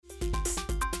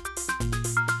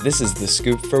This is The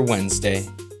Scoop for Wednesday.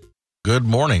 Good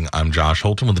morning. I'm Josh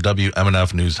Holton with the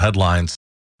WMNF News headlines.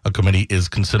 A committee is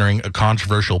considering a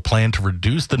controversial plan to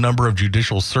reduce the number of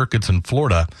judicial circuits in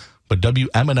Florida, but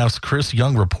WMNF's Chris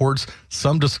Young reports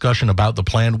some discussion about the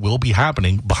plan will be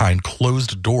happening behind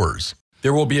closed doors.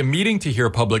 There will be a meeting to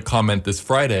hear public comment this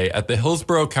Friday at the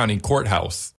Hillsborough County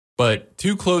Courthouse, but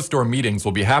 2 closed-door meetings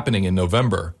will be happening in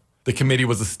November. The committee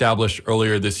was established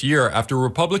earlier this year after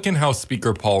Republican House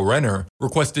Speaker Paul Renner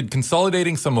requested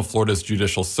consolidating some of Florida's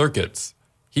judicial circuits.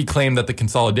 He claimed that the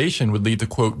consolidation would lead to,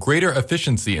 quote, greater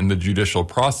efficiency in the judicial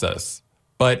process.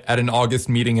 But at an August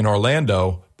meeting in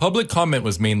Orlando, public comment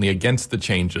was mainly against the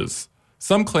changes.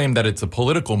 Some claim that it's a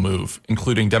political move,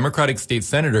 including Democratic State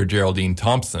Senator Geraldine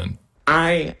Thompson.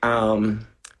 I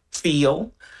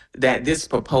feel that this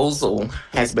proposal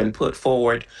has been put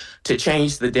forward to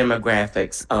change the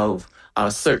demographics of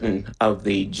certain of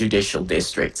the judicial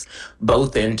districts,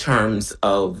 both in terms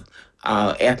of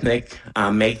ethnic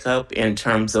makeup, in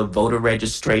terms of voter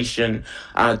registration,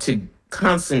 to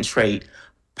concentrate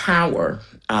power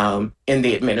in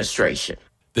the administration.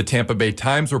 The Tampa Bay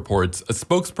Times reports a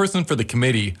spokesperson for the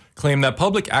committee claimed that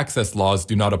public access laws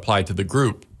do not apply to the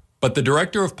group. But the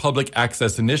director of public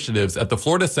access initiatives at the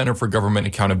Florida Center for Government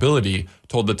Accountability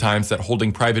told the Times that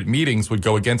holding private meetings would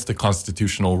go against a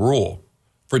constitutional rule.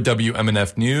 For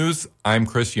WMNF News, I'm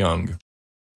Chris Young.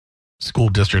 School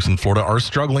districts in Florida are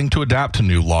struggling to adapt to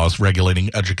new laws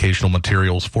regulating educational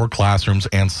materials for classrooms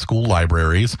and school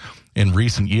libraries. In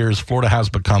recent years, Florida has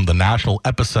become the national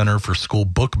epicenter for school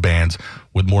book bans,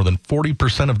 with more than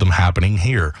 40% of them happening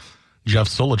here. Jeff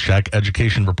Solacek,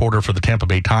 education reporter for the Tampa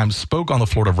Bay Times, spoke on the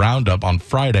Florida Roundup on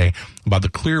Friday about the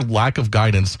clear lack of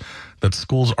guidance that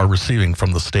schools are receiving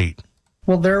from the state.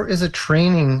 Well, there is a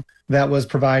training that was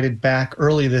provided back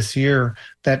early this year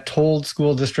that told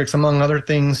school districts, among other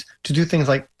things, to do things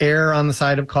like err on the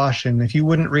side of caution. If you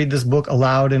wouldn't read this book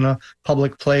aloud in a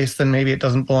public place, then maybe it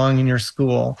doesn't belong in your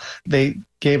school. They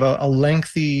gave a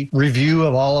lengthy review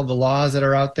of all of the laws that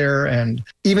are out there. And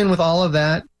even with all of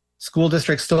that, school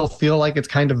districts still feel like it's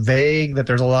kind of vague, that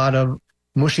there's a lot of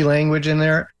mushy language in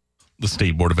there. The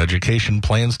State Board of Education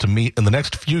plans to meet in the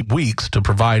next few weeks to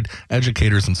provide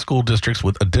educators and school districts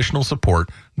with additional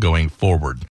support going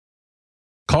forward.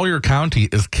 Collier County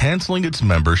is canceling its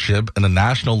membership in a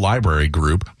national library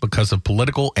group because of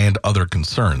political and other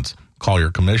concerns. Collier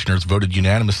commissioners voted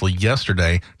unanimously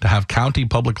yesterday to have county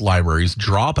public libraries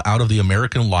drop out of the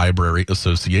American Library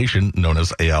Association, known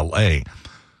as ALA.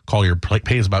 Collier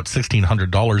pays about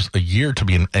 $1,600 a year to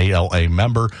be an ALA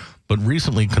member, but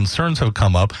recently concerns have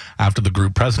come up after the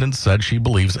group president said she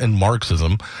believes in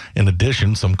Marxism. In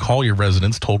addition, some Collier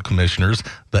residents told commissioners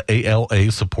the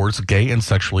ALA supports gay and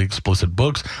sexually explicit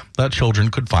books that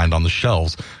children could find on the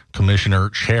shelves. Commissioner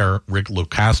Chair Rick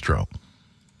Lucastro.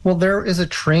 Well, there is a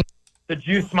train. The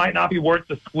juice might not be worth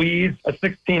the squeeze. A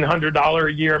 $1,600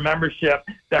 a year membership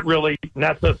that really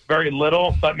nets us very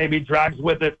little, but maybe drags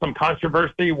with it some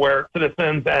controversy where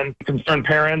citizens and concerned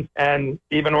parents and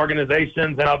even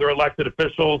organizations and other elected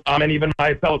officials and even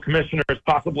my fellow commissioners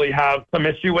possibly have some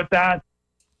issue with that.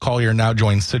 Collier now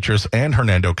joins Citrus and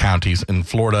Hernando counties in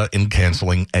Florida in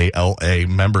canceling ALA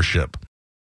membership.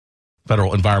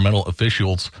 Federal environmental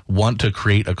officials want to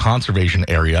create a conservation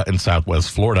area in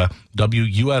Southwest Florida.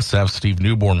 WUSF Steve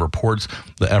Newborn reports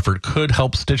the effort could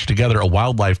help stitch together a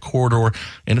wildlife corridor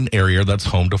in an area that's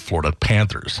home to Florida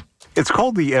panthers. It's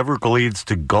called the Everglades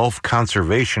to Gulf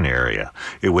Conservation Area.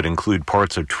 It would include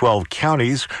parts of 12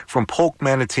 counties from Polk,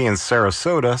 Manatee, and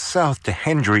Sarasota south to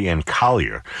Hendry and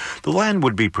Collier. The land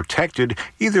would be protected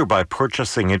either by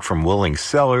purchasing it from willing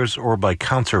sellers or by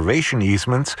conservation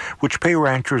easements, which pay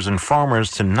ranchers and farmers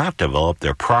to not develop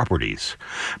their properties.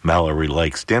 Mallory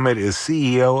Likes-Dimmitt is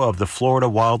CEO of the Florida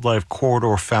Wildlife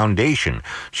Corridor Foundation.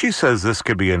 She says this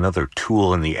could be another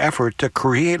tool in the effort to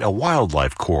create a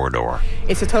wildlife corridor.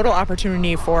 It's a total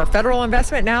opportunity for federal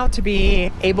investment now to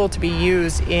be able to be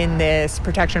used in this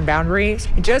protection boundary.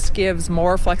 It just gives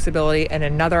more flexibility and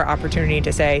another opportunity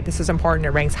to say this is important.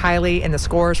 It ranks highly in the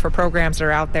scores for programs that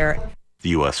are out there. The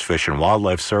U.S. Fish and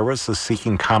Wildlife Service is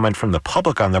seeking comment from the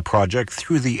public on the project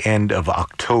through the end of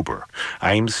October.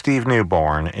 I'm Steve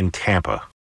Newborn in Tampa.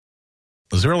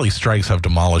 Israeli strikes have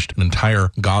demolished an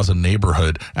entire Gaza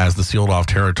neighborhood as the sealed-off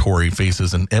territory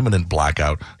faces an imminent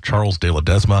blackout. Charles De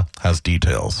Ledesma has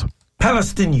details.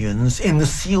 Palestinians in the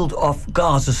sealed-off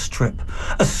Gaza Strip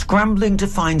are scrambling to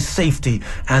find safety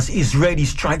as Israeli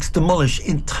strikes demolish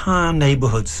entire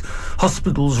neighborhoods.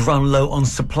 Hospitals run low on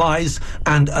supplies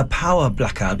and a power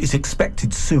blackout is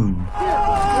expected soon.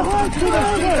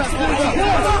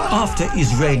 After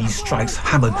Israeli strikes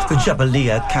hammered the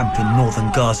Jabalia camp in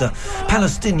northern Gaza,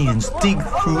 Palestinians dig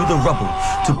through the rubble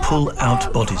to pull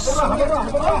out bodies.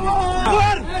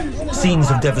 Scenes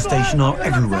of devastation are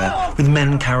everywhere, with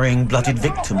men carrying bloodied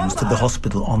victims to the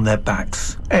hospital on their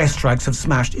backs. Airstrikes have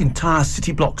smashed entire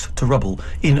city blocks to rubble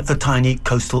in the tiny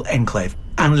coastal enclave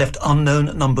and left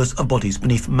unknown numbers of bodies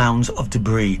beneath mounds of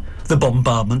debris. The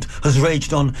bombardment has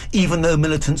raged on even though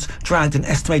militants dragged an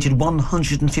estimated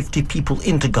 150 people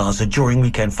into Gaza during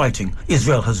weekend fighting.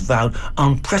 Israel has vowed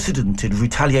unprecedented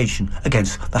retaliation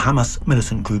against the Hamas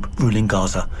militant group ruling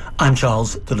Gaza. I'm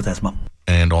Charles de Ledesma.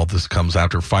 And all this comes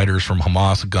after fighters from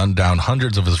Hamas gunned down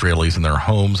hundreds of Israelis in their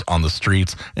homes, on the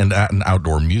streets, and at an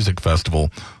outdoor music festival.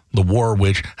 The war,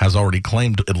 which has already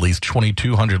claimed at least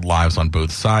 2,200 lives on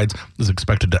both sides, is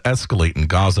expected to escalate in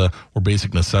Gaza, where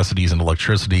basic necessities and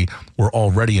electricity were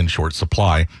already in short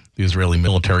supply. The Israeli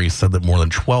military said that more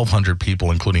than 1,200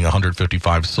 people, including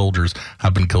 155 soldiers,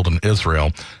 have been killed in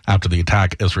Israel. After the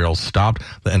attack, Israel stopped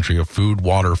the entry of food,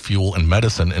 water, fuel, and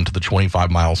medicine into the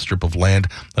 25-mile strip of land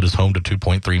that is home to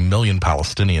 2.3 million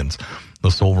Palestinians. The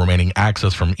sole remaining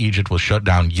access from Egypt was shut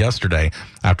down yesterday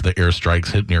after the airstrikes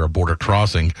hit near a border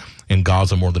crossing. In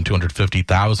Gaza, more than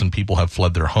 250,000 people have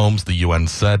fled their homes, the UN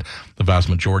said. The vast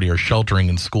majority are sheltering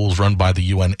in schools run by the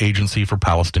UN Agency for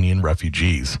Palestinian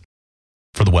Refugees.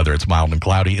 For the weather, it's mild and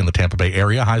cloudy in the Tampa Bay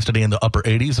area. Highs today in the upper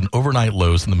 80s and overnight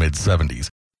lows in the mid-70s.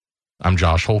 I'm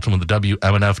Josh Holton with the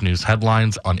WMNF News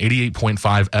headlines on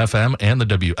 88.5 FM and the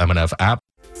WMNF app.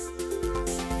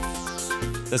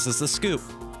 This is The Scoop,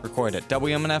 recorded at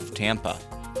WMNF Tampa.